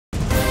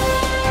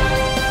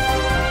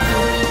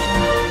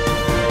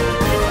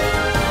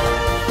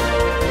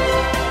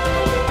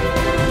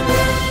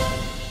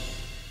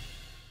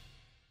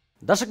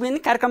दर्शकबिन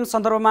कार्यक्रम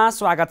सन्दर्भमा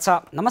स्वागत छ।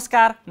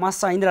 नमस्कार, म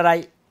सहेन्द्र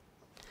राई।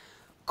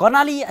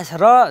 कर्णाली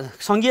र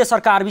सङ्घीय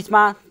सरकार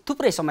बीचमा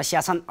थुप्रै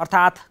समस्या छन्,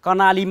 अर्थात्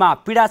कर्णालीमा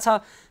पीडा छ।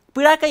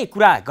 पीडाकै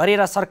कुरा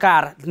गरेर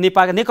सरकार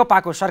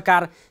नेकपाको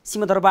सरकार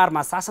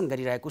सिंहदरबारमा शासन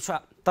गरिरहेको छ,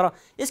 तर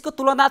यसको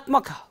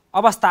तुलनात्मक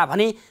अवस्था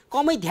भने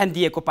कमै ध्यान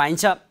दिएको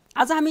पाइन्छ।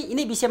 आज हामी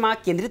यिनै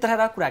विषयमा केन्द्रित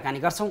रहेर कुराकानी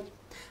गर्छौँ।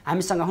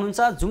 हामीसँग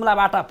हुनुहुन्छ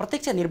जुम्लाबाट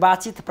प्रत्यक्ष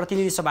निर्वाचित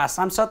प्रतिनिधि सभा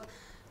सांसद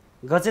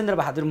गजेन्द्र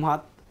बहादुर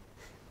महत।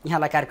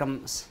 यहाँलाई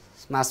कार्यक्रममा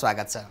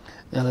स्वागत छ।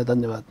 यहाँलाई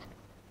धन्यवाद।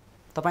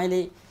 तपाईले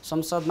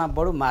संसदमा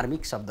बडो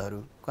मार्मिक शब्दहरू,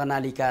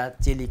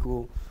 कर्णालीका चेलीको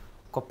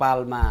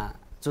कपालमा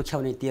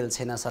चोख्याउने तेल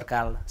छैन,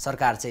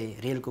 सरकार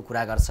चाहिँ रेलको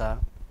कुरा गर्छ।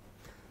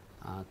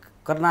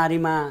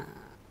 कर्णालीमा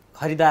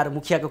खरिदार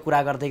मुखियाको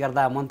कुरा गर्दै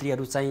गर्दा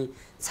मन्त्रीहरू चाहिँ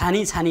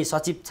छानी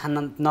सचिव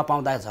छान्न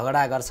नपाउँदा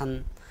झगडा गर्छन्।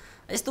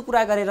 यस्तो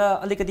कुरा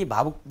गरेर अलिकति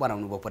भावुक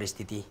बनाउनु भयो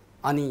परिस्थिति,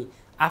 अनि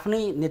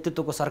आफ्नै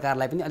नेतृत्वको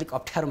सरकारलाई पनि अलिक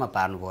अप्ठ्यारोमा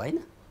पार्नुभयो होइन?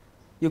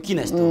 यो किन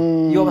यस्तो,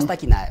 यो अवस्था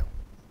किन आयो?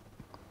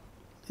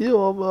 यो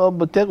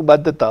अब त्यहाँको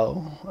बाध्यता हो।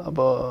 अब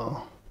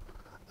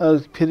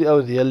फेरि अब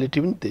रियालिटी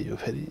पनि त्यही हो।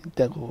 फेरि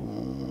त्यहाँको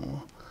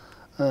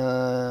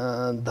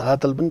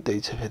धरातल पनि त्यही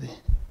छ फेरि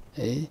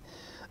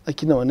है।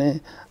 किनभने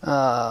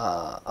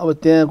अब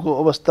त्यहाँको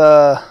अवस्था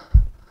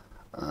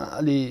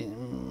अलि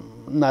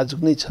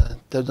नाजुक नै छ।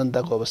 त्यो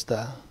जनताको अवस्था,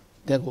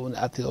 त्यहाँको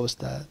आर्थिक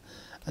अवस्था,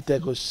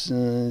 त्यहाँको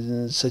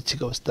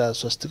शैक्षिक अवस्था,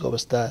 स्वास्थ्यको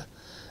अवस्था,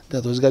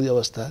 त्यहाँ रोजगारी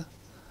अवस्था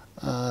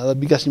र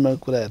विकास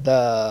निर्माणको कुरा हेर्दा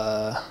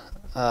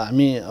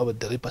हामी अब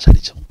धेरै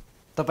पछाडि छौँ।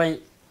 तपाईँ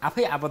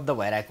आफै आबद्ध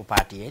भइरहेको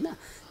पार्टी होइन?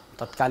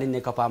 तत्कालीन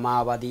नेकपा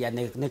माओवादी या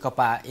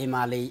नेकपा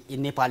एमाले,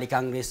 नेपाली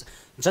काङ्ग्रेस,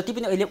 जति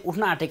पनि अहिले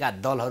उठ्न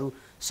आँटेका दलहरू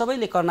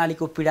सबैले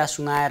कर्णालीको पीडा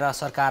सुनाएर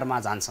सरकारमा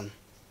जान्छन्।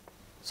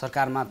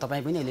 सरकारमा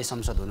तपाईँ पनि अहिले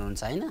संसद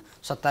हुनुहुन्छ होइन?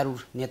 सत्तारूढ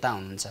नेता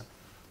हुनुहुन्छ।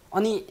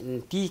 अनि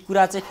ती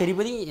कुरा चाहिँ फेरि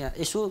पनि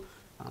यसो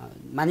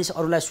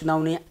मानिसहरूलाई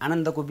सुनाउने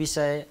आनन्दको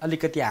विषय,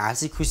 अलिकति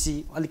हाँसी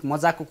खुसी, अलिक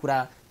मजाको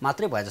कुरा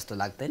मात्रै भयो जस्तो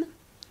लाग्दैन?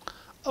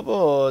 अब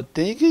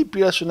त्यहीकै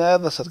पीडा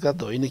सुनाएर सरकार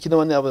त होइन,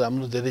 किनभने अब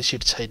हाम्रो धेरै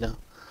सिट छैन।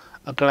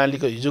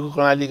 कर्णालीको हिजोको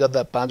कर्णाली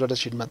गर्दा 5वटा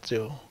सिट मात्रै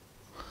हो।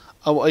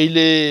 अब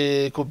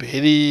अहिलेको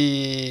फेरि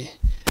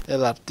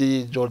राप्ती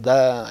जोड्दा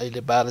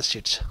अहिले 12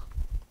 सिट छ।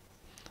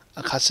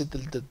 खासै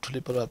त्यसले त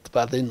ठुलै प्रभाव त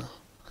पार्दैन।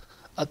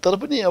 तर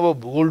पनि अब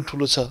भूगोल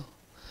ठुलो छ,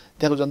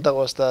 त्यहाँको जनताको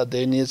अवस्था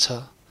दयनीय छ।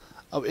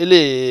 अब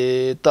यसले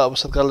त अब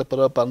सरकारलाई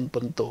प्रभाव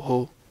पार्नुपर्ने त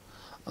हो।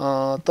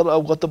 तर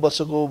अब गत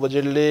वर्षको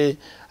बजेटले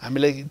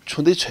हामीलाई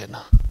छुँदै छैन,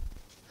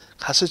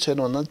 खासै छैन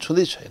भन्दा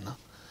छुँदै छैन।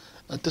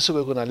 त्यसो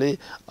भएको हुनाले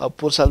अब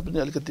पोहोर साल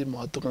पनि अलिकति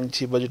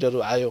महत्त्वकाङ्क्षी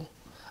बजेटहरू आयो।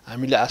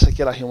 हामीले आशा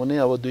के राख्यौँ भने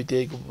अब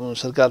 2/3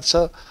 सरकार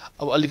छ,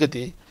 अब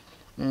अलिकति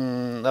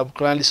अब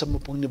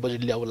कर्णालीसम्म पुग्ने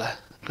बजेट ल्याउला,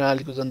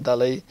 कर्णालीको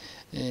जनतालाई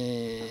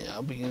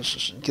अब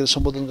के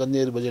सम्बोधन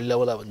गर्ने बजेट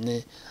ल्याउला भन्ने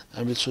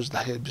हामीले सोच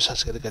राखेर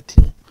विश्वास गरेका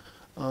थियौँ।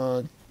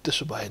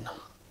 त्यसो भएन।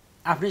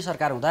 आफ्नै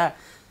सरकार हुँदा,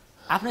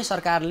 आफ्नै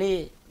सरकारले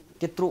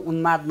त्यत्रो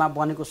उन्मादमा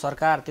बनेको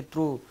सरकार,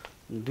 त्यत्रो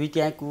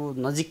 2/3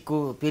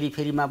 नजिकको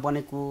पेरिफेरीमा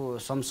बनेको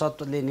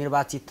संसदले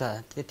निर्वाचित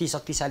त्यति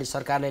शक्तिशाली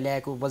सरकारले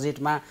ल्याएको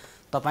बजेटमा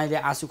तपाईँले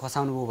आँसु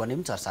खसाउनु भयो भन्ने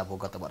पनि चर्चा भयो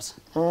गत वर्ष।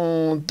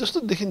 त्यस्तो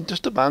देखिन्छ।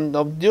 त्यस्तो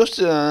अब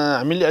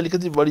हामीले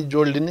अलिकति बढी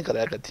जोडले नै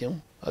गराएका थियौँ।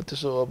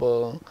 त्यसो अब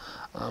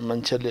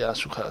मान्छेहरूले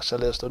आँसु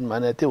खसाले जस्तो पनि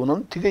मानेका थियो।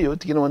 हुन ठिकै हो,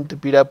 किनभने त्यो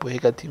पीडा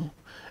पोखेका थियौँ।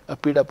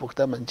 पीडा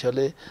पोख्दा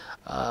मान्छेहरूले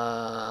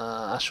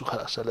आँसु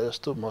खसाले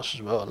जस्तो महसुस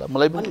भयो होला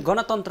मलाई पनि।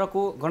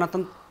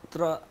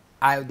 गणतन्त्र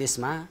आयो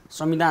देशमा,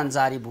 संविधान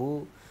जारी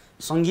भयो,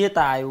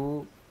 सङ्घीयता आयो,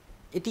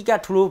 यतिका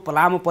ठुलो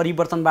लामो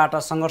परिवर्तनबाट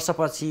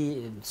सङ्घर्षपछि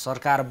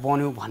सरकार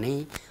बन्यो भने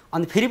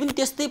अनि फेरि पनि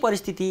त्यस्तै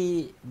परिस्थिति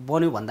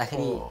बन्यो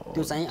भन्दाखेरि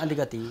त्यो चाहिँ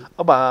अलिकति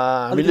अब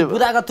हामीले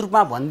बुदागत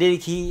रूपमा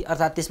भन्दैदेखि,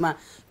 अर्थात् त्यसमा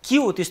के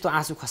हो त्यस्तो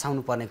आँसु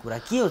खसाउनु पर्ने कुरा,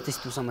 के हो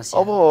त्यस्तो समस्या?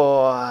 अब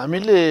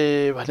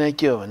हामीले भने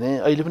के हो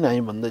भने अहिले पनि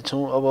हामी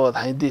भन्दैछौँ, अब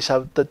राजनीति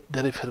हिसाब त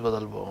धेरै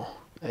फेरबदल भयो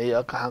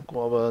है। कहाँको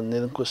अब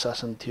निरङ्कुश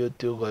शासन थियो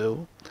त्यो गयो,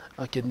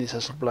 केन्द्रीय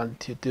शासन प्रणाली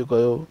थियो त्यो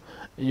गयो,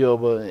 यो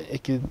अब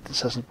एकीकृत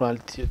शासन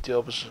प्रणाली थियो त्यो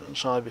अब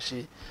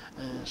समावेशी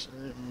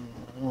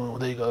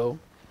हुँदै गयो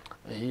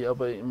है। अब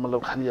मतलब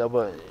खालि अब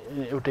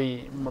एउटै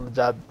मतलब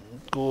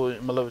जातको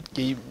मतलब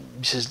केही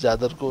विशेष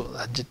जातहरूको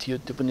राज्य थियो,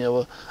 त्यो पनि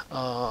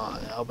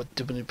अब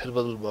त्यो पनि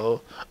फेरबदल भयो,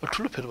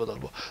 ठुलो फेरबदल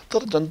भयो।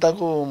 तर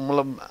जनताको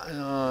मतलब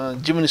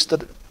जीवनस्तर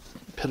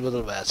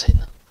फेरबदल भएको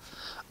छैन।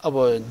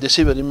 अब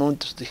देशैभरिमा पनि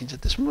त्यस्तो देखिन्छ।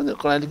 त्यसमा पनि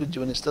कर्णालीको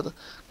जीवनस्तर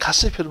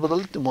खासै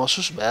फेरबदल त्यो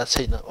महसुस भएको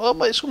छैन।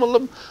 अब यसको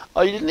मतलब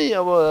अहिले नै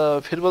अब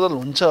फेरबदल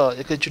हुन्छ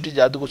एकैचोटि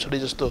जादुको छोडे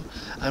जस्तो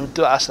हामी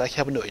त्यो आश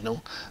राखेका पनि होइनौँ।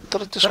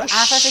 तर त्यसको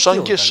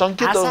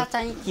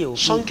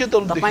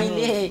सङ्केतहरू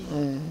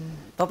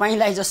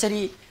तपाईँलाई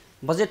जसरी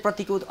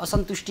बजेटप्रतिको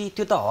असन्तुष्टि,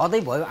 त्यो त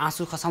हदै भयो,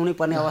 आँसु खसाउनै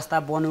पर्ने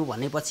अवस्था बन्यो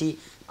भनेपछि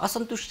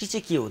असन्तुष्टि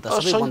चाहिँ के हो त?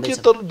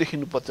 सङ्केतहरू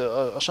देखिनु पर्छ।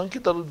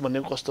 सङ्केतहरू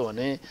भनेको कस्तो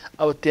भने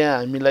अब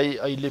त्यहाँ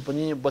हामीलाई अहिले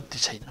पनि बत्ती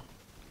छैन,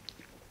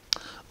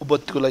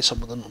 बत्तीको लागि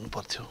सम्बोधन हुनु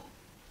पर्थ्यो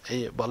है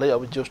भलै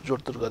अब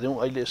जोडतोड गऱ्यौँ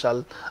अहिले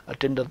साल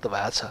टेन्डर त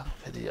भएको छ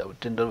फेरि अब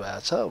टेन्डर भएको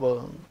छ अब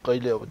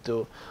कहिले अब त्यो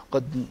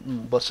कति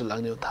वर्ष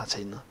लाग्ने हो थाहा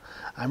छैन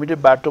हामीले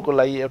बाटोको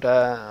लागि एउटा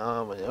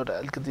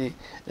अलिकति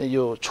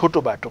यो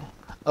छोटो बाटो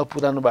अब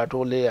पुरानो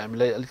बाटोले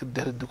हामीलाई अलिकति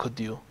धेरै दुःख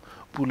दियो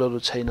पुलहरू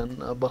छैनन्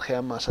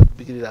बर्खायाममा साथ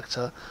बिग्रिरहेको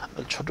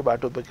छ छोटो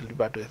बाटो वैकल्पिक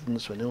बाटो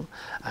हेर्नुहोस् भन्यौँ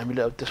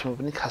हामीले अब त्यसमा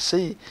पनि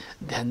खासै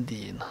ध्यान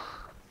दिएन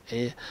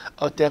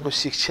अब त्यहाँको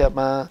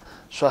शिक्षामा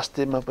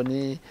स्वास्थ्यमा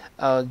पनि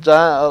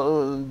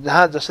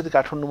जहाँ जसरी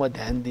काठमाडौँमा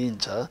ध्यान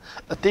दिइन्छ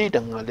त्यही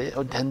ढङ्गले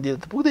अब ध्यान दिएर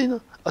त पुग्दैन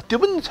त्यो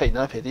पनि छैन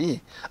फेरि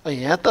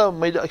यहाँ त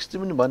मैले अस्ति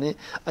पनि भने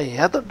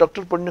यहाँ त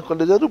डाक्टर पढ्ने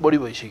कलेजहरू बढी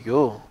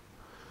भइसक्यो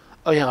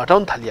अब यहाँ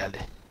हटाउन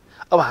थालिहाले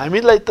अब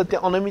हामीलाई त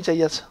त्यहाँ अनमी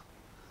चाहिएको छ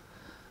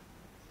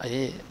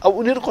अब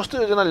उनीहरू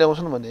कस्तो योजना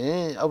ल्याउँछन्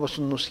भने अब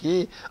सुन्नुहोस् कि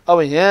अब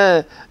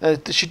यहाँ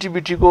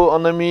सिटिबिटीको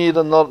अनमी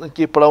र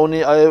के पढाउने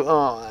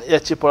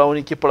एचए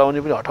पढाउने के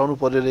पढाउने पनि हटाउनु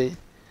पर्यो रे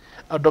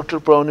अब डाक्टर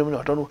पढाउने पनि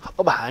हटाउनु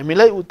अब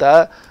हामीलाई उता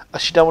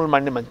सिटामोल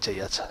मार्ने मान्छे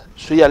चाहिएको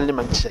छ सुई हाल्ने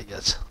मान्छे चाहिएको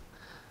छ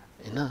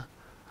होइन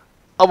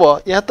अब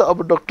यहाँ त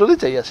अब डाक्टरै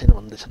चाहिएको छैन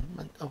भन्दैछन्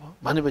अब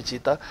भनेपछि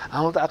त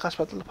हाम्रो त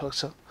आकाश पाताल फरक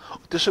छ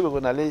त्यसो भएको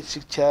हुनाले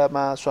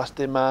शिक्षामा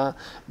स्वास्थ्यमा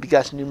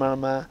विकास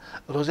निर्माणमा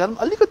रोजगारमा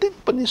अलिकति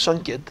पनि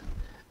सङ्केत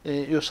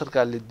यो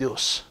सरकारले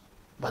दियोस्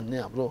भन्ने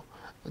हाम्रो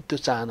त्यो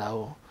चाहना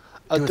हो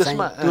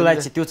त्यसमा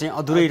त्यो चाहिँ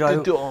अधुरै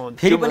रह्यो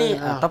फेरि पनि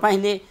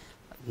तपाईले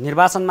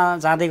निर्वाचनमा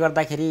जाँदै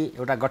गर्दाखेरि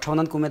एउटा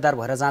गठबन्धनको उम्मेदवार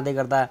भएर जाँदै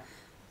गर्दा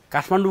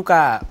काठमाडौँका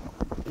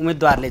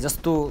उम्मेदवारले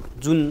जस्तो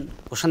जुन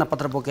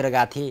घोषणापत्र बोकेर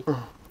गएको थिए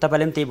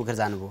तपाईँले पनि त्यही बोकेर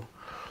जानुभयो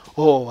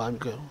हो हामी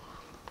गयौँ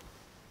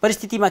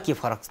परिस्थितिमा के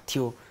फरक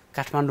थियो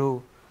काठमाडौँ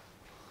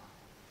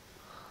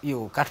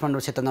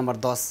क्षेत्र नम्बर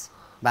 10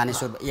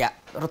 बानेश्वर या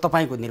र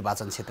तपाईँको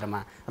निर्वाचन क्षेत्रमा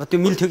र त्यो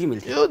मिल्थ्यो कि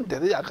मिल्थ्यो यो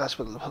धेरै आकाश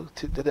पाताल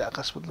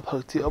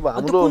फरक थियो अब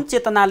हाम्रो कुन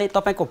चेतनाले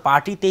तपाईँको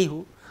पार्टी त्यही हो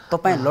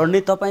तपाईँ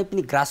लड्ने तपाईँ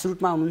पनि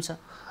ग्रासरुटमा हुनुहुन्छ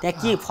त्यहाँ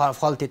के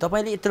फल थियो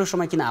तपाईँले यत्रो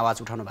समय किन आवाज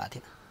उठाउनु भएको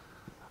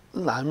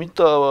थिएन हामी त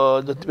अब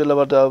जति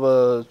बेलाबाट अब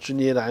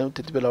चुनिएर आयौँ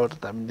त्यति बेलाबाट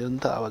त हामी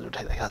निरन्तर आवाज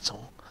उठाइरहेका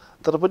छौँ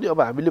तर पनि अब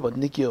हामीले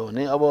भन्ने के हो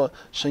भने अब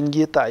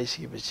सङ्घीयता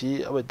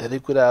आइसकेपछि अब धेरै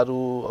कुराहरू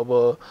अब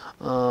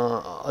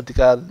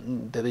अधिकार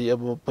धेरै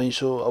अब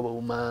पैसो अब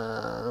उमा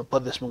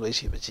प्रदेशमा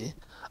गइसकेपछि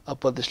अब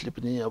प्रदेशले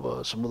पनि अब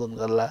सम्बोधन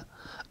गर्ला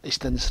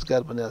स्थानीय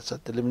सरकार बनेको छ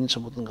त्यसले पनि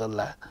सम्बोधन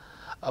गर्ला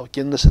अब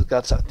केन्द्र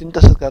सरकार छ 3टा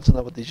सरकार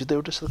छन् अब हिजो त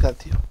एउटा सरकार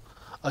थियो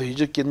अब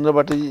हिजो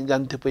केन्द्रबाटै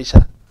जान्थ्यो पैसा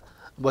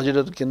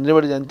बजेटहरू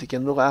केन्द्रबाट जान्थ्यो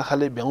केन्द्रको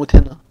आँखाले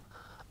भ्याउँथेन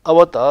अब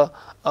त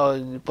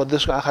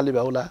प्रदेशको आँखाले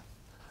भ्याउला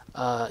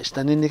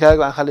स्थानीय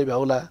निकायको आँखाले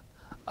भ्याउला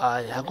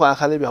यहाँको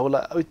आँखाले भ्याउला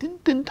अब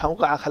तीन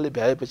ठाउँको आँखाले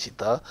भ्याएपछि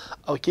त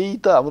अब केही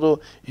त हाम्रो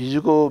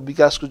हिजोको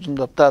विकासको जुन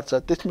रफ्तार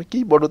छ त्यसमा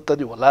केही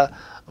बढोत्तरी होला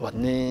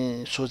भन्ने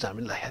सोच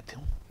हामीले राखेका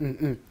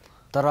थियौँ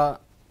तर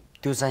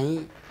त्यो चाहिँ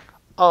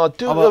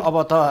अब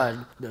त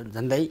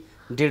झन्डै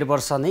 1.5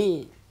 वर्ष नै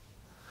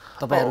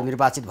तपाईँहरू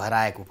निर्वाचित भएर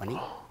आएको पनि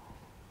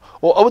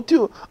हो अब त्यो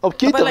अब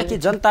के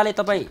जनताले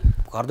तपाईँ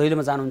घर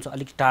दैलोमा जानुहुन्छ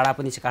अलिक टाढा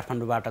पनि छ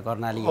काठमाडौँबाट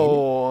कर्णाली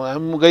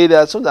हामी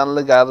गइरहेछौँ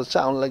जानलाई गाह्रो छ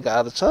आउनलाई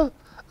गाह्रो छ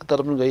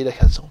तर पनि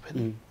गइरहेका छौँ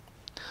फेरि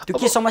त्यो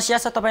के समस्या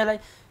छ तपाईँलाई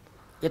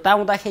यता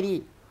आउँदाखेरि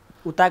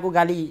उताको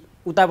गाली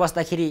उता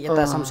बस्दाखेरि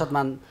यता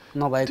संसदमा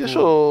नभएको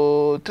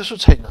त्यसो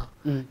छैन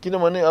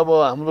किनभने अब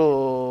हाम्रो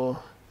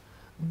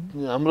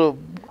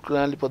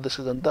कर्णाली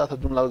प्रदेशको जनता अथवा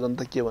जुम्लाको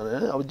जनता के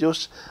भने अब जोस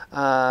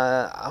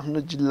आफ्नो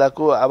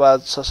जिल्लाको आवाज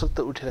सशक्त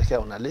उठिरहेका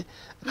हुनाले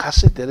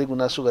खासै धेरै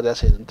गुनासो गरेका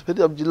छैनन्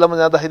फेरि अब जिल्लामा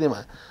जाँदाखेरिमा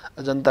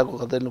जनताको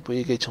घरदैलो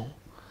पुगेकै छौँ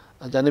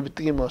जाने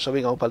बित्तिकै म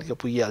सबै गाउँपालिका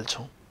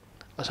पुगिहाल्छौँ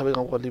सबै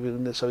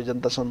गाउँपालिका सबै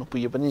जनतासँग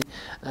पुगे पनि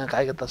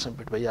कार्यकर्तासँग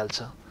भेट भइहाल्छ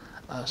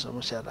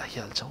समस्या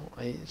राखिहाल्छौँ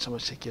है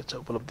समस्या के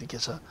छ उपलब्धि के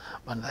छ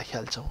भनेर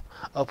राखिहाल्छौँ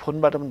अब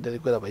फोनबाट पनि धेरै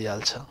कुरा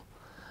भइहाल्छ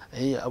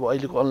है अब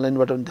अहिलेको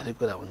अनलाइनबाट पनि धेरै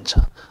कुरा हुन्छ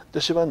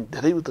त्यसैमा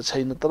धेरै त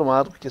छैन तर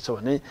उहाँहरूको के छ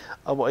भने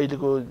अब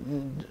अहिलेको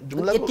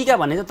जुम्ला यतिका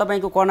भने त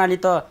तपाईँको कर्णाली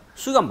त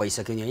सुगम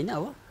भइसक्यो नि होइन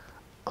अब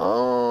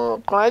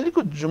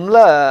कर्णालीको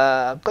जुम्ला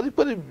करिब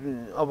करिब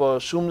अब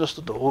सुगम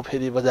जस्तो त हो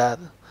फेरि बजार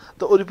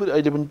त वरिपरि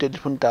अहिले पनि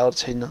टेलिफोन टावर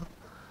छैन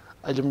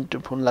अहिले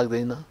पनि फोन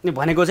लाग्दैन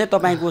भनेको चाहिँ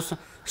तपाईँको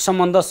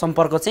सम्बन्ध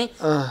सम्पर्क चाहिँ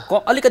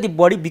अलिकति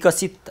बढी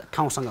विकसित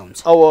ठाउँसँग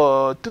हुन्छ अब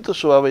त्यो त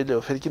स्वभावैले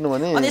हो फेरि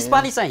किनभने अनि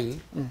यसपालि चाहिँ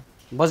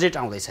बजेट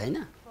आउँदैछ होइन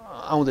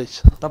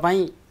आउँदैछ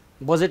तपाईँ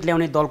बजेट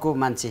ल्याउने दलको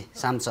मान्छे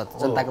सांसद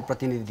जनताको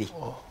प्रतिनिधि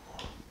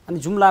अनि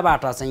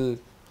जुम्लाबाट चाहिँ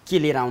के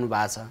लिएर आउनु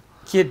भएको छ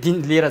के दिन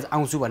लिएर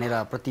आउँछु भनेर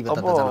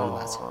प्रतिबद्धता जनाउनु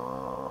भएको छ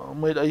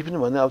मैले अहिले पनि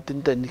भने अब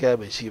 3टा निकाय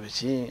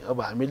भइसकेपछि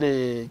अब हामीले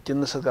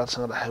केन्द्र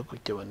सरकारसँग राखेको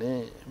के भने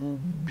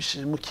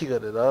विषयमुखी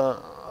गरेर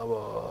अब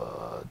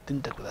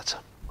 3टा कुरा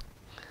छ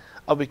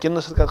अब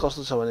केन्द्र सरकार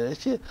कस्तो छ भने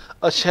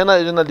सेना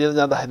योजना लिएर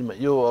जाँदाखेरिमा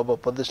यो अब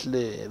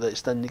प्रदेशले र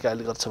स्थानीय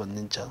निकायले गर्छ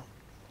भनिदिन्छ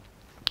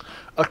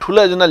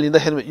ठुला योजना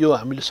लिँदाखेरिमा यो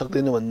हामीले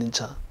सक्दैन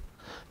भनिदिन्छ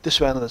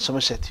त्यसो भएर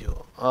समस्या थियो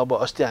अब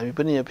अस्ति हामी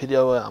पनि फेरि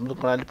अब हाम्रो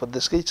कर्णाली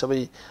प्रदेशकै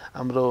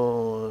हाम्रो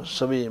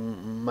सबै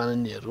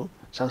माननीयहरू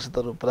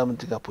सांसदहरू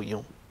प्रधानमन्त्री कहाँ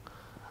पुग्यौँ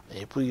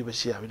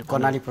पुगेपछि हामीले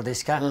कर्णाली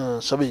प्रदेशका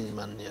सबै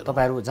मान्यहरू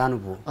तपाईँहरू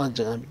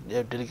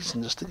जानुभयो डेलिगेसन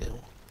जस्तै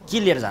गयौँ। के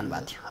लिएर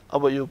जानुभएको थियो?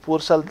 अब यो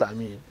पोहोर साल त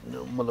हामी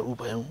मतलब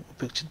भयौँ,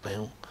 उपेक्षित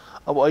भयौँ।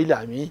 अब अहिले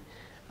हामी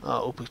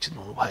उपेक्षित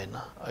हुनु भएन,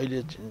 अहिले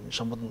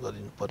सम्बोधन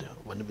गरिनु पर्यो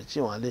भनेपछि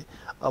उहाँले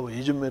अब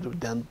हिजो मेरो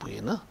ध्यान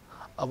पुगेन,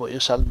 अब यो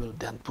साल मेरो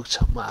ध्यान पुग्छ,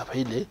 म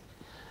आफैले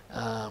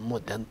म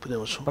ध्यान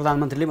पुर्याउँछु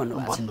प्रधानमन्त्रीले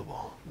भन्नुभयो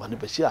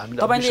भनेपछि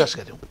हामीले विश्वास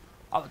गऱ्यौँ।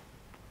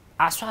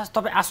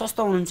 तपाईँ आश्वस्त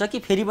हुनुहुन्छ कि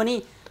फेरि पनि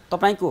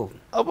तपाईँको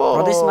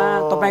प्रदेशमा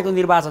तपाईँको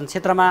निर्वाचन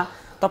क्षेत्रमा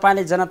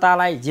तपाईँले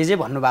जनतालाई जे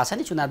भन्नुभएको छ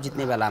नि चुनाव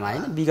जित्ने बेलामा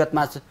होइन,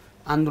 विगतमा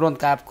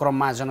आन्दोलनका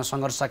क्रममा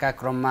जनसङ्घर्षका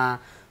क्रममा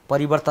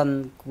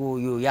परिवर्तनको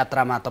यो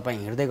यात्रामा तपाईँ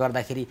हिँड्दै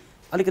गर्दाखेरि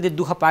अलिकति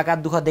दुःख पाएका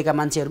दुःख दिएका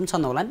मान्छेहरू पनि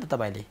छन् होला नि त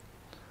तपाईँले?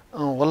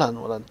 होला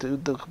त्यो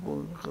युद्धको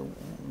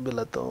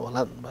बेला त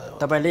होला भयो।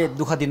 तपाईँले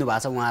दुःख दिनुभएको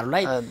छ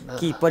उहाँहरूलाई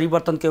कि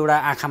परिवर्तनको एउटा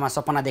आँखामा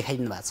सपना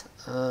देखाइदिनु भएको छ?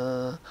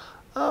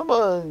 अब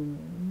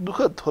दुःख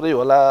थोरै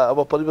होला, अब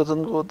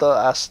परिवर्तनको त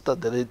आश त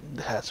धेरै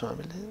देखाएको छौँ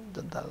हामीले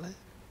जनतालाई।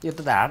 यो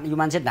त यो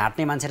मान्छे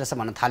ढाँट्ने मान्छे रहेछ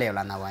भन्न थाल्यो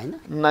होला न, होइन?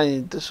 नै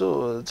त्यसो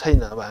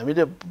छैन। अब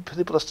हामीले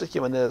फेरि प्रश्न के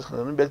भनेर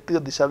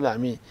व्यक्तिगत हिसाबले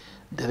हामी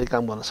धेरै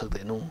काम गर्न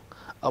सक्दैनौँ।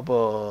 अब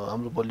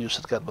हाम्रो बलियो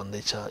सरकार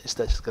बन्दैछ,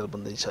 स्थायी सरकार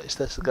बन्दैछ,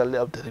 स्थायी सरकारले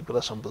अब धेरै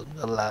कुरा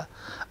सम्बोधन गर्ला।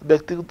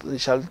 व्यक्तिगत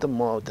हिसाबले त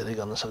म धेरै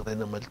गर्न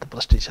सक्दैन, मैले त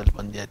प्रष्ट हिसाबले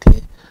भनिदिएको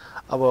थिएँ।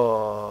 अब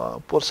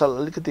पोहोर साल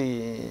अलिकति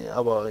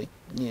अब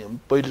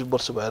पहिलो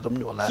वर्ष भएर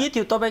पनि होला। के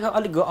थियो तपाईँको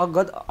अलिक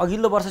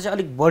अघिल्लो वर्ष चाहिँ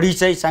अलिक बढी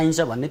चाहिँ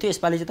चाहिन्छ भन्ने थियो,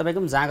 यसपालि चाहिँ तपाईँको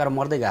पनि जाँगर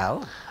मर्दै गयो हो?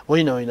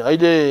 होइन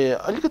अहिले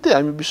अलिकति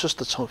हामी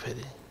विश्वस्त छौँ।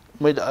 फेरि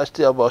मैले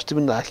अस्ति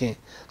पनि राखेँ,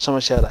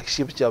 समस्या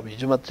राखिसकेपछि अब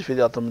हिजो मात्रै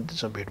फेरि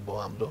अर्थमन्त्रीसँग भेट भयो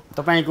हाम्रो।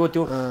 तपाईँको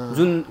त्यो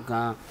जुन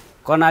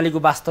कर्णालीको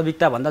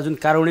वास्तविकता भन्दा जुन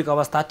कारुणिक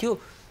अवस्था थियो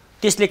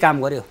त्यसले काम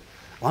गर्यो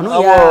भनौँ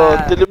या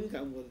त्यसले पनि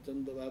काम गर्छ।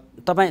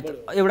 तपाईँ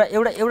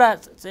एउटा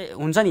चाहिँ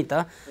हुन्छ नि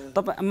त,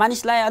 तपाईँ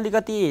मानिसलाई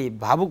अलिकति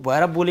भावुक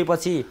भएर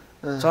बोलेपछि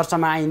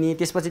चर्चामा आइने,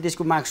 त्यसपछि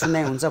त्यसको माग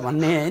सुन्ने हुन्छ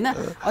भन्ने होइन।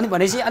 अनि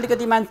भनेपछि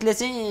अलिकति मान्छेले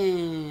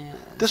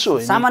चाहिँ त्यसो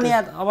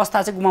सामान्य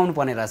अवस्था चाहिँ गुमाउनु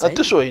पर्ने रहेछ।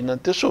 त्यसो होइन,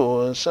 त्यसो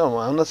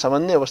हाम्रो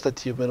सामान्य अवस्था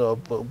थियो मेरो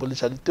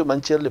बोलीचाली। त्यो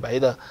मान्छेहरूले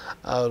बाहिर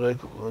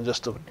रहेको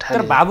जस्तो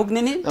तर भावुक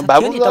नै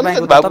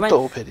तपाईँको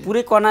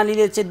पुरै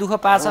कर्णालीले चाहिँ दुःख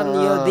पाछन्,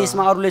 यो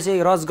देशमा अरूले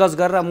चाहिँ रजगज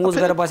गरेर मोज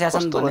गरेर बसेका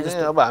छन् भन्ने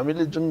जस्तो। अब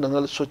हामीले जुन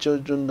ढङ्गले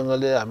सोच्यौँ, जुन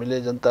ढङ्गले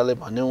हामीले जनतालाई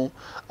भन्यौँ,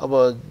 अब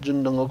जुन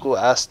ढङ्गको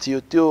आश थियो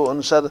त्यो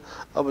अनुसार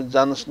अब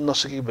जान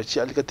नसकेपछि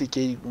अलिकति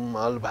केही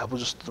भावु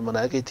जस्तो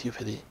बनाएकै थियो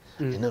फेरि,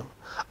 होइन?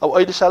 अब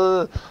अहिले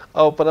साल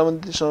अब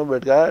प्रधानमन्त्रीसँग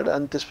भेटघाट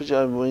अनि त्यसपछि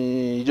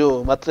हिजो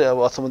मात्रै अब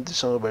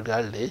अर्थमन्त्रीसँग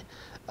भेटघाटले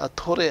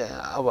थोरै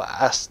अब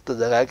आश त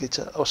जगाएकै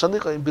छ। अब सधैँ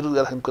कहीँ विरोध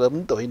राख्ने कुरा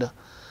पनि त होइन,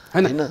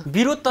 होइन?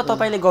 विरोध त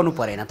तपाईँले गर्नु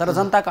परेन, तर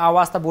जनताको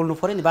आवाज त बोल्नु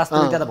पऱ्यो नि,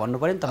 वास्तविकता त भन्नु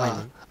पऱ्यो नि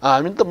तपाईँले।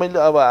 हामी त मैले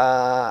अब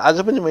आज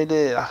पनि मैले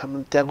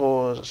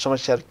त्यहाँको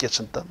समस्याहरू के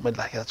छन् त मैले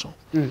राखेका छौँ।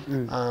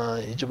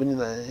 हिजो पनि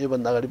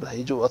योभन्दा अगाडि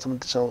हिजो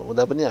अर्थमन्त्रीसँग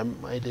हुँदा पनि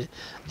अहिले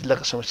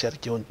जिल्लाका समस्याहरू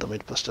के हुन् त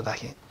मैले प्रश्न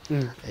राखेँ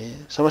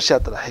है। समस्या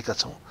त राखेका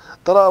छौँ,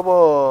 तर अब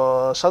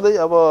सधैँ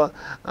अब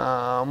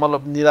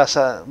मतलब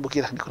निराशा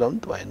बोकिराख्ने कुरा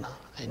पनि त भएन,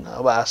 होइन?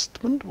 अब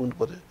आश पनि हुनु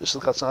पऱ्यो। यो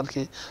सरकारसँग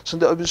अलिकति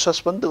सधैँ अविश्वास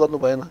पनि त गर्नु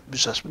भएन,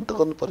 विश्वास पनि त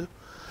गर्नु पऱ्यो।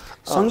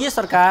 सङ्घीय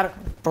सरकार,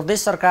 प्रदेश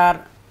सरकार,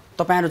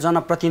 तपाईँहरू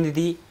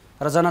जनप्रतिनिधि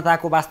र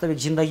जनताको वास्तविक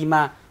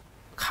जिन्दगीमा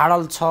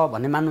खाडल छ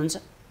भन्ने मान्नुहुन्छ?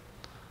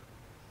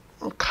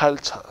 खाडल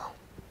छ।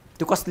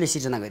 त्यो कसले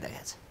सिर्जना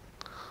गरिरहेको छ?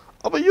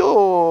 अब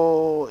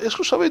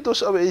यसको सबै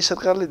दोष अब यही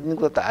सरकारले दिने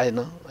कुरा त आएन,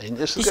 होइन?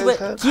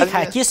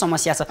 के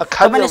समस्या छ?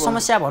 तपाईँले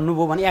समस्या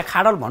भन्नुभयो भने या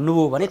खाडल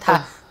भन्नुभयो भने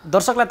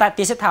दर्शकलाई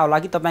त्यसै थाहा होला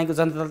कि तपाईँको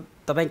जनता,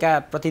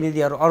 तपाईँका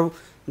प्रतिनिधिहरू, अरू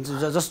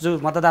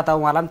जो मतदाता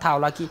उहाँलाई पनि थाहा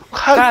होला कि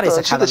कहाँ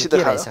रहेछ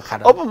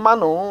खाडल। अब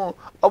मानौँ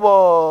अब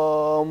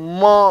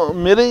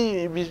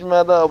मेरै बिचमा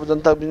र अब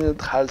जनता बिचमा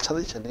खाडल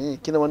छँदैछ नि,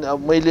 किनभने अब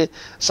मैले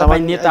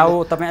सामान्य नेता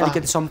हो, तपाईँ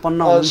अलिकति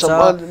सम्पन्न हुनुहुन्छ,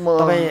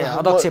 तपाईँ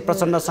अध्यक्ष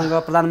प्रचण्डसँग,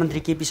 प्रधानमन्त्री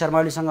केपी शर्मा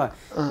ओलीसँग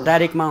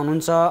डाइरेक्टमा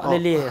हुनुहुन्छ,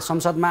 अलिअलि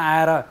संसदमा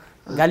आएर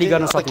गाली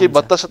गर्न सक्नुहुन्छ। के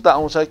भत्ता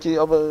आउँछ कि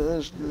अब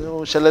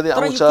स्यालेरी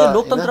आउँछ?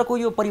 लोकतन्त्रको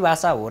यो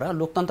परिभाषा हो र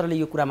लोकतन्त्रले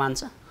यो कुरा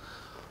मान्छ?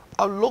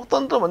 अब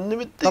लोकतन्त्र भन्ने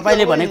बित्तिकै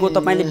तपाईँले भनेको,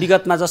 तपाईँले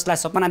विगतमा जसलाई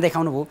सपना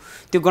देखाउनु भयो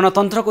त्यो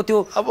गणतन्त्रको त्यो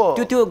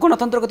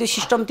गणतन्त्रको त्यो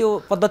सिस्टम, त्यो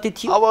पद्धति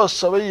थियो। अब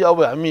सबै अब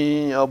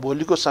हामी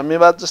भोलिको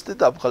साम्यवाद जस्तै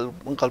त अब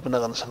कल्पना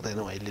गर्न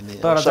सक्दैनौँ अहिले नै।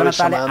 तर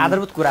जनताले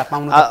आधारभूत कुरा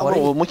पाउनु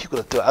पर्यो। मुख्य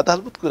कुरा त्यो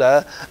आधारभूत कुरा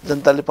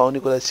जनताले पाउने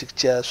कुरा,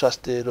 शिक्षा,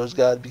 स्वास्थ्य,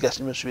 रोजगार,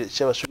 विकास,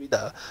 सेवा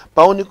सुविधा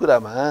पाउने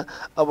कुरामा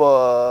अब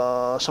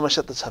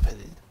समस्या त छ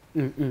फेरि।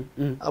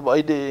 अब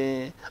अहिले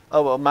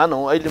अब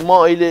मानौँ म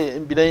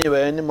अहिले बिरामी भयो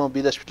भने म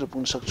बिर हस्पिटल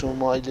पुग्न सक्छु,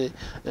 म अहिले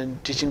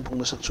टिचिङ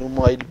पुग्न सक्छु,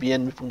 म अहिले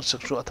बिएनबी पुग्न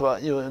सक्छु,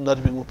 अथवा यो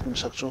नर्बिङमा पुग्न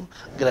सक्छु,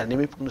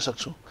 ग्रानीमै पुग्न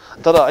सक्छु।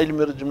 तर अहिले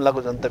मेरो जुम्लाको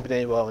जनता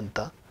बिरामी भयो भने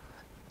त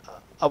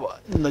अब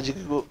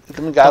नजिकको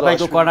एकदमै गाह्रो।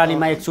 तपाईँको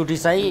कर्णालीमा एकचोटि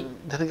चाहिँ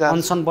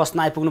अनसन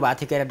बस्न आइपुग्नु भएको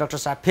थियो क्यारे डाक्टर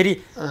साहब, फेरि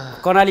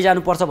कर्णाली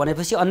जानुपर्छ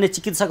भनेपछि अन्य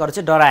चिकित्सकहरू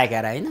चाहिँ डराएका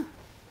होइन?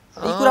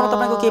 यी कुरामा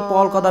तपाईँको केही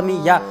पहल कदमी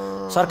या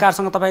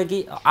सरकारसँग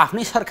तपाईँको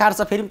आफ्नै सरकार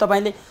छ, फेरि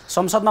तपाईँले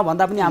संसदमा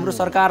भन्दा पनि हाम्रो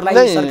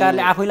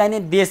सरकारले आफैलाई नै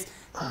देश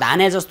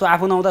धाने जस्तो,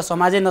 आफू नहुँदा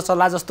समाजै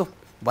नचल्ला जस्तो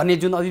भन्ने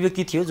जुन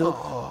अभिव्यक्ति थियो जो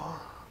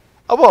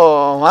अब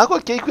उहाँको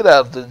केही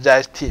कुराहरू त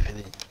जायज थिए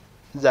फेरि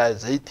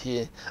जायजै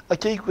थिए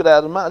केही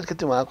कुराहरूमा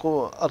अलिकति उहाँको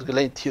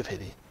अर्कोलाई थियो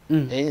फेरि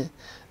है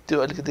त्यो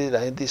अलिकति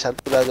राजनीति हिसाब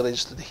कुरा गरे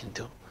जस्तो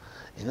देखिन्थ्यो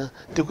होइन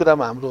त्यो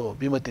कुरामा हाम्रो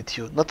विमति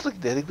थियो नत्र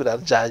धेरै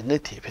कुराहरू जायज नै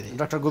थिए फेरि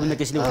डाक्टर गोविन्द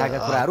केसीले उठाएका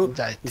कुराहरू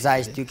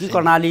जायज थियो कि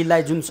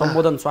कर्णालीलाई जुन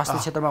सम्बोधन स्वास्थ्य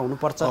क्षेत्रमा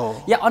हुनुपर्छ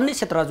या अन्य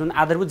क्षेत्र जुन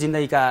आधारभूत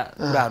जिन्दगीका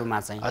कुराहरूमा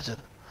चाहिँ हजुर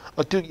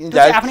त्यो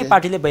आफ्नै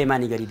पार्टीले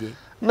बेइमानी गरिदिए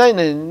नै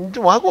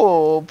उहाँको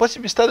पछि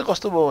बिस्तारै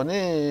कस्तो भयो भने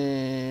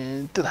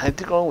त्यो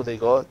राजनीतिकरण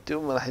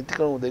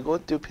हुँदै गयो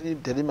त्यो फेरि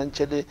धेरै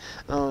मान्छेले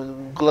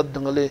गलत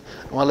ढङ्गले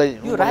उहाँलाई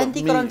यो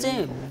राजनीतिकरण चाहिँ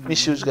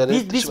मिसयुज गरे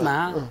बीचमा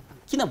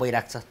किन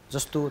भइरहेको छ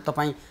जस्तो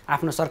तपाईँ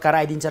आफ्नो सरकार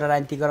आइदिन्छ र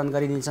राजनीतिकरण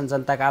गरिदिन्छन्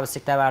जनताको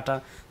आवश्यकताबाट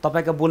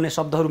तपाईँका बोल्ने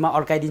शब्दहरूमा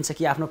अड्काइदिन्छ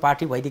कि आफ्नो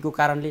पार्टी भइदिएको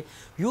कारणले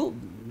यो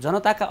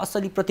जनताका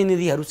असली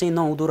प्रतिनिधिहरू चाहिँ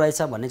नहुँदो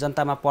रहेछ भन्ने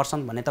जनतामा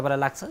पर्छन् भन्ने तपाईँलाई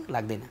लाग्छ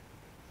लाग्दैन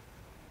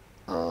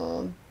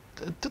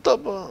त्यो त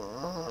अब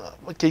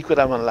केही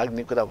कुरामा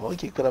लाग्ने कुरा भयो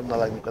केही कुरामा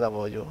नलाग्ने कुरा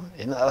भयो यो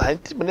होइन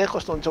राजनीति भने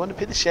कस्तो हुन्छ भने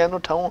फेरि सानो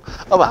ठाउँ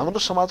अब हाम्रो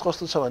समाज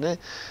कस्तो छ भने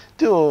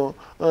त्यो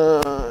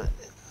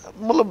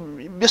मतलब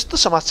व्यस्त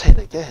समाज छैन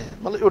क्या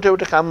मतलब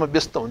एउटा काममा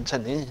व्यस्त हुन्छ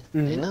नि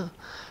होइन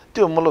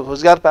त्यो मतलब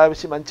रोजगार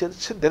पाएपछि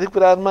मान्छेहरू धेरै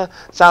कुराहरूमा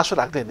चासो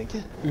राख्दैन कि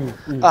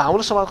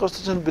हाम्रो समाज कस्तो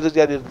छन्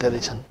बेरोजगारीहरू धेरै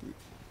छन्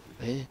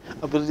है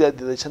अब बेरोजगारी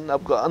धेरै छन्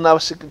अब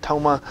अनावश्यक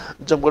ठाउँमा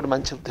जमघट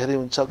मान्छेहरू धेरै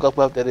हुन्छ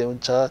गफगाफ धेरै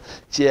हुन्छ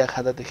चिया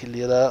खाँदादेखि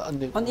लिएर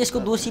अनि यसको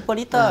दोषी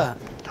पनि त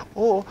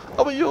हो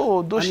अब यो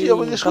दोषी अब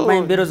यसको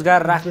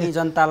बेरोजगार राख्ने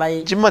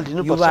जनतालाई जिम्मा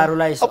लिनुपर्छ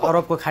युवाहरूलाई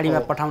अरबको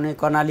खाडीमा पठाउने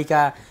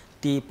कर्णालीका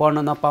ती पढ्न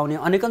नपाउने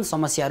अनेकन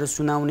समस्याहरू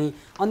सुनाउने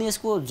अनि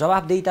यसको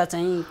जवाबदेहिता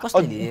चाहिँ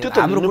कसले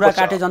हाम्रो कुरा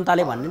काटे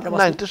जनताले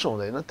भन्ने त्यसो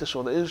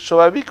हुँदैन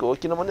स्वाभाविक हो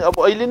किनभने अब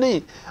अहिले नै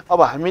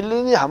अब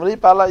हामीले नै हाम्रै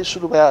पाला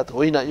सुरु भएको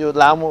होइन यो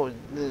लामो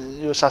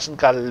यो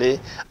शासनकालले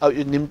अब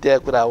यो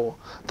निम्त्याएको कुरा हो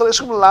तर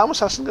यसको लामो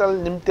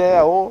शासनकालले निम्त्याए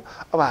हो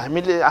अब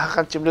हामीले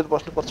आँखा चिम्लेर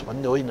बस्नुपर्छ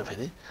भन्ने होइन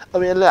फेरि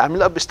अब यसलाई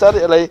हामीले अब बिस्तारै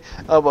यसलाई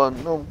अब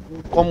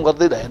कम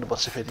गर्दै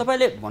रहनुपर्छ फेरि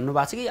तपाईँले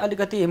भन्नुभएको छ कि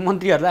अलिकति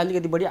मन्त्रीहरूलाई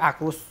अलिकति बढी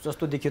आक्रोश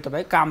जस्तो देखियो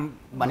तपाईँ काम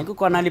भनेको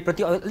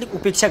कर्णालीप्रति अलिक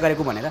उपेक्षा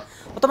गरेको भनेर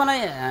तपाईँलाई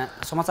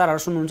समाचारहरू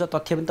सुन्नुहुन्छ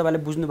तथ्य पनि तपाईँले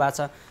बुझ्नु भएको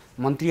छ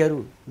मन्त्रीहरू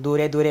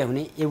दोहोऱ्याइ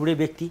हुने एउटै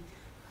व्यक्ति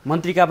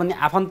मन्त्रीका पनि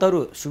आफन्तहरू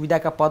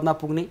सुविधाका पदमा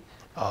पुग्ने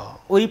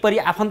वरिपरि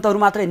आफन्तहरू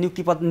मात्रै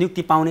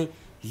नियुक्ति पाउने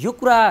यो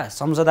कुरा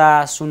सम्झदा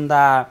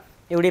सुन्दा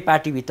एउटै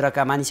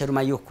पार्टीभित्रका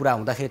मानिसहरूमा यो कुरा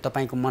हुँदाखेरि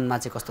तपाईँको मनमा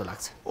चाहिँ कस्तो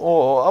लाग्छ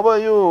अब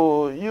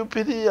यो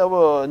फेरि अब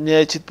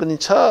न्यायोचित पनि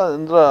छ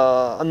र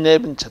अन्याय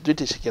पनि छ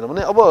दुइटै छ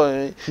किनभने अब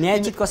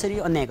न्यायोचित कसरी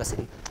अन्याय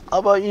कसरी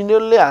अब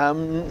यिनीहरूले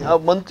अब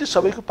मन्त्री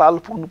सबैको पालो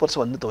पुग्नुपर्छ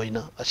भन्ने त होइन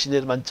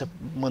सिनियर मान्छे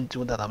मन्त्री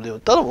हुँदा राम्रै हो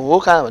तर हो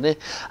कहाँ भने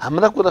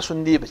हाम्रा कुरा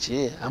सुनिदिएपछि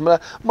हाम्रा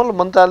मतलब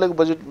मन्त्रालयको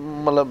बजेट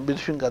मतलब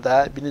ब्रिफिङ गर्दा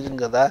विनियोजन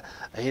गर्दा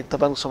है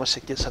तपाईँको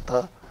समस्या के छ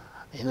त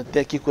होइन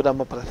त्यहाँ के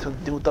कुरामा प्राथमिकता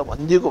दिउँ त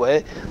भनिदिएको भए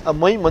अब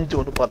मै मन्त्री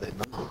हुनु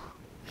पर्दैन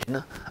होइन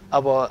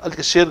अब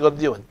अलिकति सेयर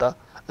गरिदियो भने त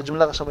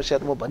जुम्लाको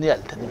समस्याहरू म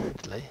भनिहाल्थेँ नि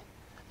मन्त्रीलाई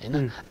होइन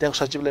त्यहाँको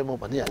सचिवलाई म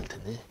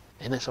भनिहाल्थेँ नि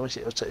होइन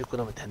समस्या यो छ यो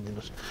कुरामा ध्यान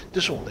दिनुहोस्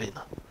त्यसो हुँदैन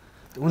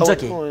हुन्छ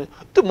कि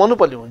त्यो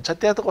मनोपल्ली हुन्छ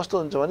त्यहाँ त कस्तो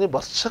हुन्छ भने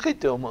भर्सकै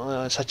त्यो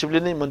सचिवले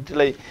नै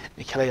मन्त्रीलाई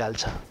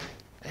खेलाइहाल्छ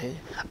है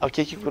अब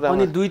के कुरा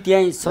अनि दुई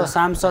तिहाई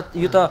सांसद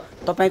यो त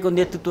तपाईँको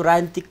नेतृत्व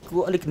राजनीतिकको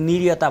अलिक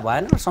निरीयता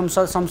भएन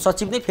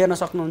सचिव नै फेर्न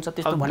सक्नुहुन्छ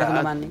त्यस्तो भनेको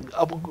नमान्ने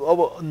अब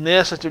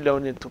नयाँ सचिव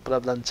ल्याउने त्यो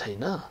प्रावधान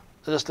छैन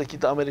जस्तो कि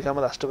त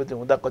अमेरिकामा राष्ट्रपति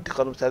हुँदा कति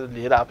कर्मचारी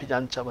लिएर आफै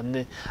जान्छ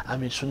भन्ने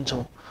हामी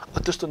सुन्छौँ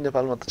त्यस्तो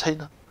नेपालमा त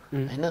छैन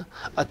होइन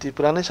ती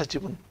पुरानै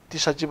सचिव हुन् ती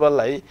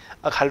सचिवलाई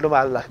खाल्डोमा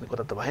हालेर राख्ने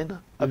कुरा त भएन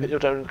अब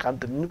एउटा काम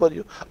त लिनु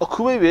पर्यो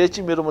खुबै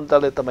भएपछि मेरो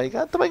मन्त्रालय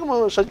तपाईँको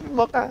म सचिव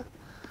म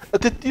कहाँ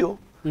त्यति हो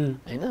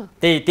हैन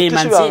त्यही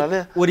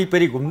मान्छे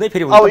वरिपरि घुम्दै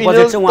फेरि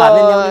बजेट चाहिँ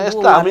उहाँहरूले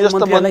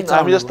ल्याउने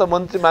हामी जस्तो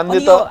मन्त्री मान्ने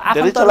त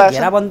धेरै चलाएको छ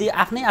घेराबन्दी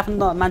आफ्नै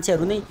आफ्नो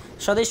मान्छेहरू नै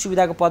सधैँ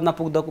सुविधाको पदमा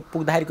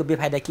पुग्दाखेरिको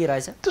बेफाइदा के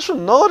रहेछ त्यसो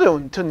नगरे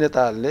हुन्थ्यो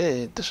नेताहरूले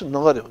त्यसो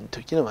नगरे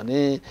हुन्थ्यो किनभने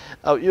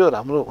अब यो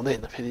राम्रो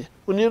हुँदैन फेरि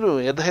उनीहरू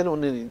हेर्दाखेरि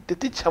उनीहरू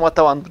त्यति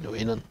क्षमतावान पनि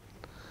होइनन्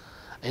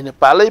हैन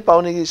पालै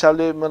पाउने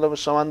हिसाबले मतलब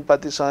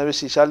समानुपातिक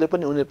समावेशी हिसाबले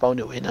पनि उनीहरू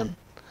पाउने होइनन्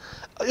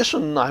यसो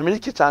हामीले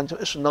के चाहन्छौँ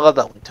यसो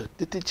नगर्दा हुन्थ्यो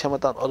त्यति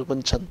क्षमता अरू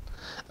पनि छन्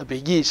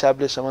भेगी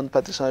हिसाबले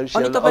समानुपातिक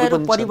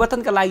समावेशी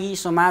परिवर्तनका लागि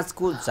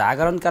समाजको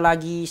जागरणका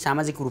लागि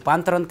सामाजिक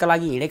रूपान्तरणका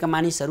लागि हिँडेका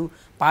मानिसहरू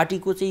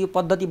पार्टीको चाहिँ यो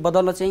पद्धति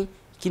बदल्न चाहिँ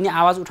किन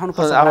आवाज उठाउनु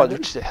पर्छ आवाज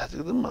उठिरहेको छ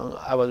एकदम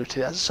आवाज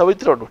उठिरहेको छ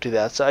सबैतिर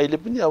उठिरहेको छ अहिले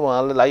पनि अब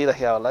उहाँलाई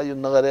लागिराखेको होला यो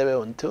नगरे भए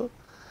हुन्थ्यो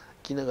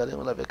किन गरे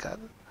मलाई बेकार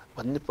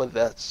भन्ने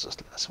परिरहेको छ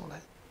जस्तो लाग्छ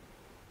मलाई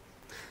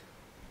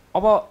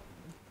अब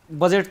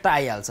बजेट त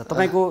आइहाल्छ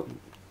तपाईँको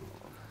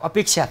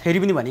अपेक्षा फेरि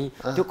पनि भने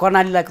त्यो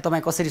कर्णालीलाई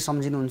तपाईँ कसरी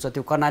सम्झिनुहुन्छ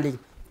त्यो कर्णाली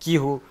के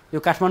हो यो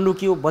काठमाडौँ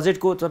के हो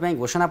बजेटको तपाईँ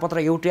घोषणापत्र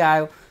एउटै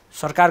आयो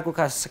सरकारको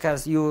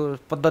यो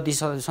पद्धति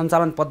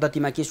सञ्चालन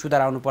पद्धतिमा के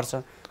सुधार आउनुपर्छ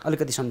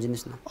अलिकति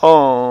सम्झिनुहोस् न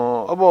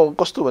अब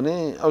कस्तो भने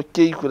अब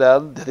केही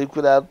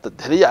कुराहरू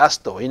धेरै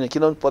आश त होइन,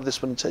 किनभने प्रदेश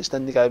पनि छ,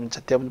 स्थानीय निकाय पनि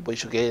छ, त्यहाँ पनि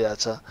पैसा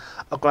गइरहेको छ।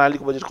 अब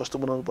कर्णालीको बजेट कस्तो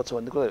बनाउनु पर्छ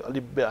भन्ने कुरा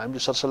अलिक हामीले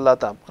सरसल्लाह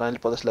त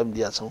कर्णाली प्रदेशलाई पनि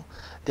दिएका छौँ।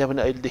 त्यहाँ पनि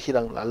अहिले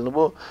देखिरहनु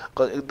हाल्नुभयो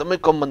एकदमै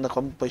कमभन्दा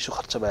कम पैसा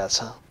खर्च भएको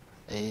छ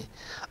है।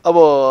 अब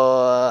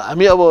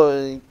हामी अब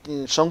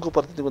सङ्घको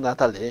प्रतिनिधिको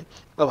नाताले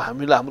अब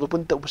हामीलाई हाम्रो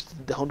पनि त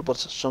उपस्थिति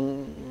देखाउनुपर्छ,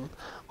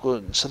 सङ्घको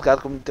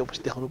सरकारको पनि त्यहाँ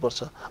उपस्थिति देखाउनुपर्छ,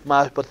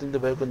 महासचिव प्रतिनिधि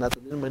भएको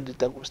नाताले मैले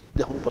त्यहाँ उपस्थिति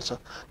देखाउनुपर्छ।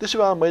 त्यसो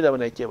भए मैले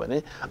भने के भने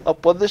अब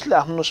प्रदेशले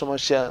आफ्नो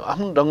समस्या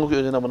आफ्नो ढङ्गको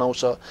योजना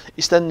बनाउँछ,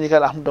 स्थानीय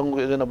निकायले आफ्नो ढङ्गको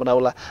योजना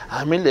बनाउला,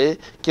 हामीले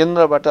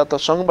केन्द्रबाट अथवा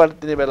सङ्घबाट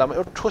दिने बेलामा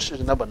एउटा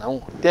ठोस योजना बनाऊँ।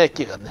 त्यहाँ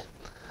के गर्ने,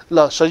 ल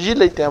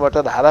सजिलै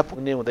त्यहाँबाट धारा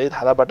पुग्ने हुँदै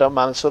धाराबाट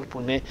मानसर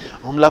पुग्ने,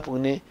 हुम्ला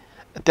पुग्ने,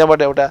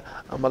 त्यहाँबाट एउटा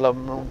मतलब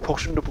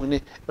फोक्सुन्डो पुग्ने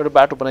एउटा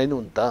बाटो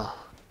बनाइदिउँ नि त,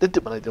 त्यति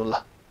बनाइदिउँ ल।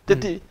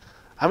 त्यति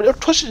हामीले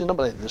एउटा ठोस योजना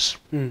बनाइदिनुहोस्।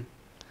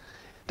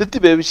 त्यति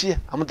भएपछि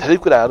हाम्रो धेरै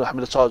कुराहरू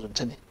हामीलाई सहज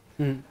हुन्छ नि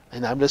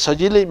होइन। हामीलाई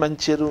सजिलै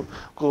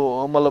मान्छेहरूको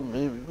मतलब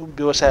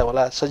व्यवसाय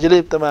होला, सजिलै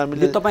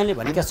हामीले तपाईँले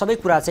भनेका सबै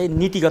कुरा चाहिँ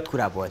नीतिगत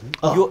कुरा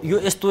भयो। यो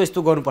यस्तो यस्तो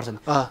गर्नुपर्छ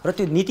र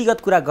त्यो नीतिगत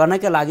कुरा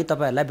गर्नका लागि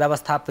तपाईँहरूलाई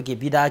व्यवस्थापकीय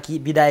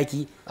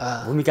विधायकी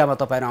भूमिकामा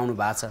तपाईँहरू आउनु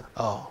भएको छ।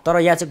 तर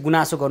यहाँ चाहिँ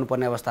गुनासो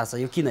गर्नुपर्ने अवस्था छ,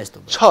 यो किन यस्तो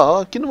छ?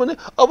 किनभने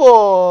अब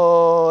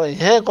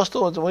यहाँ कस्तो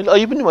हुन्छ, मैले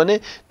अहिले पनि भने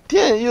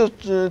त्यहाँ यो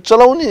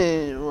चलाउने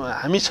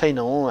हामी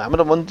छैनौँ,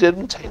 हाम्रो मन्त्रीहरू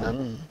पनि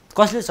छैनन्।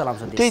 कसले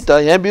चलाउँछ? त्यही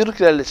त यहाँ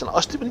ब्युरोक्रेटले चलाउँछ।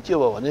 अस्ति पनि के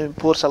भयो भने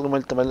 4 सालको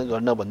मैले तपाईँलाई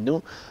घटना भनिदिउँ,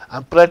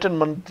 पर्यटन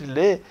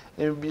मन्त्रीले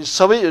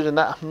सबै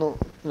योजना आफ्नो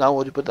गाउँ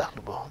वरिपरि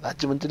राख्नुभयो,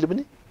 राज्य मन्त्रीले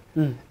पनि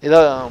र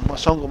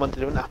सङ्घको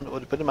मन्त्रीले पनि आफ्नो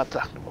वरिपरि मात्र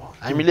राख्नुभयो।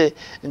 हामीले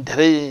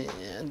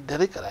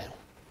धेरै करायौँ।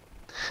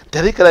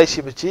 धेरै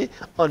कराइसकेपछि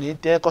अनि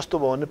त्यहाँ कस्तो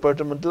भयो भने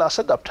पर्यटन मन्त्रीलाई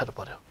असाध्यै अप्ठ्यारो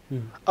पर्यो।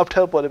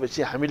 अप्ठ्यारो परेपछि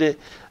हामीले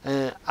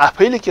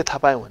आफैले के थाहा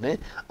पायौँ भने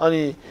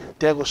अनि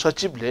त्यहाँको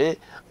सचिवले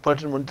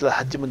पर्यटन मन्त्रीलाई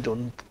राज्य मन्त्री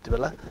हुनु त्यति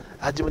बेला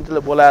राज्य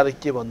मन्त्रीलाई बोलाएर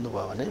के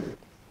भन्नुभयो भने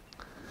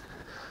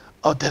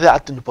अब धेरै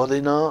आत्तिनु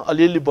पर्दैन,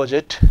 अलिअलि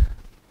बजेट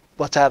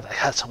बचाएर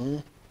राखेका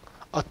छौँ,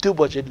 त्यो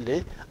बजेटले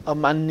अब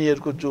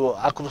मान्यहरूको जो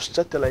आक्रोश छ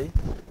त्यसलाई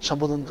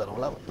सम्बोधन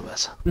गरौँला भन्नुभएको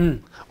छ।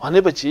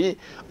 भनेपछि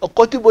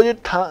कति बजेट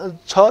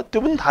छ त्यो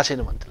पनि थाहा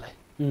छैन मन्त्रीलाई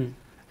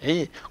है।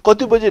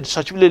 कति बजेट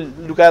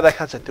सचिवले लुकाएर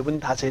राखेको छ त्यो पनि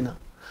थाहा छैन,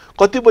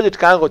 कति बजेट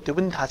कहाँ गयो त्यो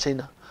पनि थाहा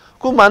छैन,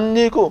 को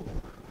मान्यको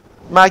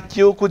माग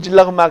के हो, को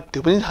जिल्लाको माग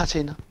त्यो पनि थाहा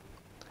छैन।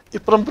 यो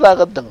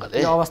परम्परागत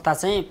ढङ्गले अवस्था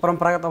चाहिँ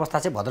परम्परागत अवस्था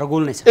चाहिँ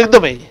भद्रगोल नै छ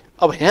एकदमै।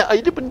 अब यहाँ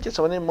अहिले पनि के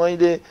छ भने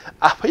मैले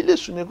आफैले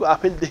सुनेको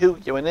आफैले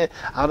देखेको के भने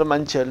हाम्रो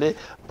मान्छेहरूले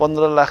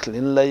 15 लाख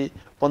लिनलाई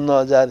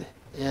 15,000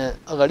 यहाँ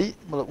अगाडि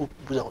मतलब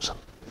बुझाउँछन्,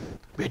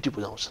 भेटी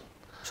बुझाउँछन्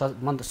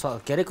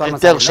के अरे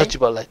त्यहाँको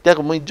सचिवहरूलाई,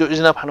 त्यहाँको मै जो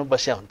योजना फार्नु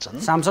बसिया हुन्छन्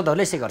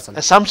सांसदहरूले यसै गर्छन्।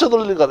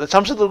 सांसदहरूले गर्दैन,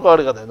 सांसदहरूको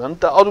अगाडि गर्दैन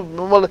त अरू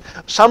मतलब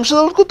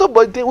सांसदहरूको त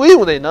उही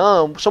हुँदैन,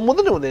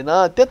 सम्बोधनै हुँदैन,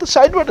 त्यहाँ त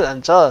साइडबाट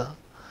जान्छ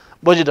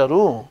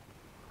बजेटहरू।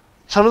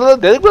 सांसदलाई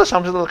धेरै कुरा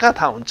सांसदलाई कहाँ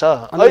थाहा हुन्छ?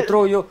 यत्रो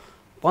यो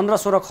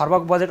 15-16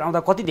 खर्बको बजेट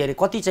आउँदा कति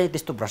चाहिँ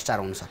त्यस्तो भ्रष्टाचार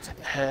हुनसक्छ?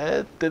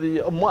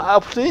 म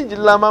आफ्नै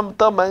जिल्लामा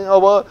त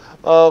अब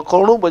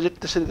करोडौँ बजेट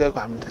त्यसरी गएको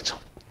हामी देख्छौँ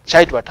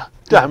साइडबाट,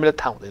 त्यो हामीलाई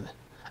थाहा हुँदैन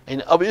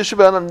होइन। अब यसो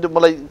बेला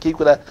मलाई केही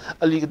कुरा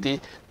अलिकति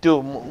त्यो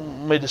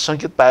मैले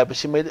सङ्केत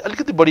पाएपछि मैले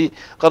अलिकति बढी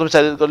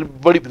कर्मचारीहरूले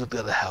बढी विरोध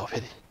गरेर आयो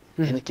फेरि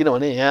होइन।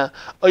 किनभने यहाँ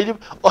अहिले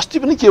अस्ति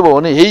पनि के भयो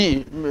भने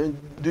यही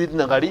 2 दिन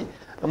अगाडि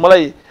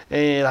मलाई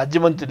राज्य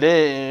मन्त्रीले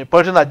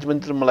पर्यटन राज्य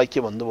मन्त्रीले मलाई के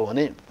भन्नुभयो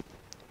भने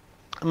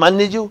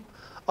मान्यज्यू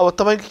अब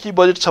तपाईँको के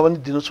बजेट छ भने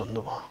दिनुहोस्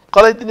भन्नुभयो।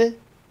 कसलाई दिने?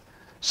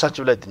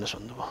 सचिवलाई दिनुहोस्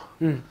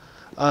भन्नुभयो।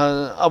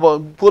 अब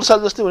 4 साल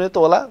जस्तै हुने त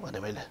होला भने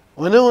मैले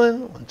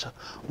हुँदैन हुन्छ।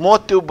 म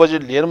त्यो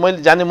बजेट लिएर मैले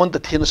जाने मन त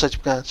थिएन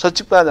सचिव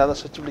कहाँ जाँदा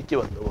सचिवले के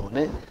भन्नुभयो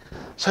भने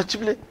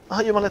सचिवले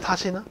यो मलाई थाहा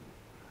छैन,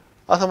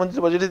 अर्थमन्त्री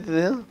बजेटै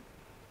दिँदैन,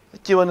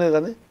 के भनेर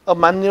गर्ने? अब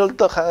मान्यले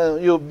त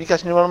यो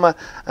विकास निर्माणमा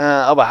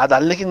अब हात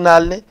हाल्ने कि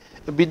नहाल्ने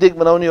विधेयक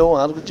बनाउने हो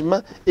उहाँहरूको जिम्मा,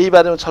 यही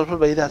बारेमा छलफल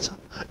भइरहेछ,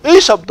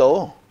 यही शब्द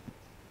हो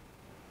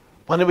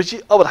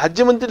भनेपछि अब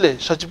राज्य मन्त्रीले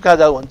सचिव कहाँ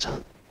जाऊ भन्छ,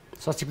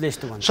 सचिवले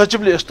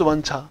यस्तो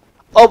भन्छ,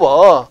 अब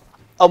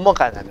म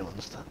कहाँ जाने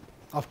भन्नुहोस् त?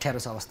 अप्ठ्यारो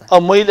छ अवस्था।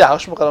 अब मैले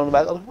हाउसमा कराउनु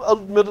भएको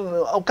अरू मेरो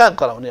अब कहाँ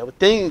कराउने? अब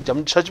त्यही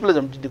सचिवलाई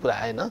झम्टिने कुरा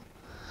आएन,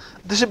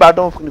 त्यसै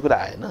बाटोमा पुग्ने कुरा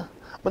आएन।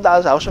 म त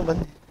आज हाउसमा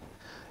भन्ने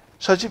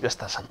सचिव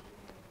यस्ता छन्।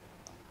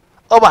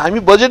 अब हामी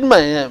बजेटमा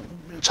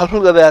छलफल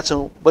गरिरहेका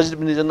छौँ, बजेट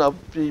विनियोजन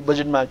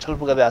बजेटमा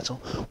छलफल गरिरहेका छौँ,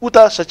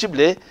 उता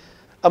सचिवले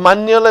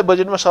मान्यलाई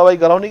बजेटमा सहभागी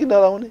गराउने कि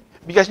नगराउने,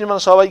 विकास निर्माण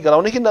सहभागी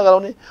गराउने कि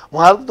नगराउने,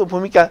 उहाँहरूको त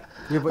भूमिका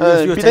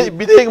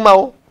विधेयकमा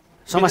हो।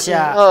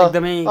 समस्या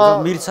एकदमै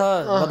गम्भीर छ,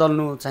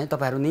 बदल्नु चाहिँ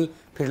तपाईँहरू नै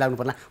फेरि लाग्नु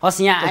पर्ला।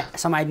 हस्, यहाँ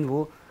समय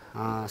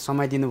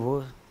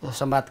दिनुभयो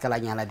संवादका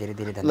लागि यहाँलाई धेरै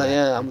धेरै धन्यवाद।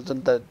 यहाँ हाम्रो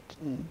जनता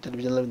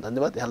टेलिभिजनलाई पनि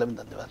धन्यवाद, यहाँलाई पनि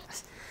धन्यवाद।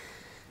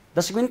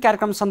 दर्शकबिन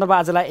कार्यक्रम सन्दर्भ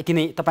आजलाई यति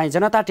नै। तपाईँ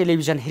जनता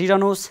टेलिभिजन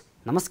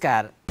हेरिरहनुहोस्।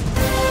 नमस्कार।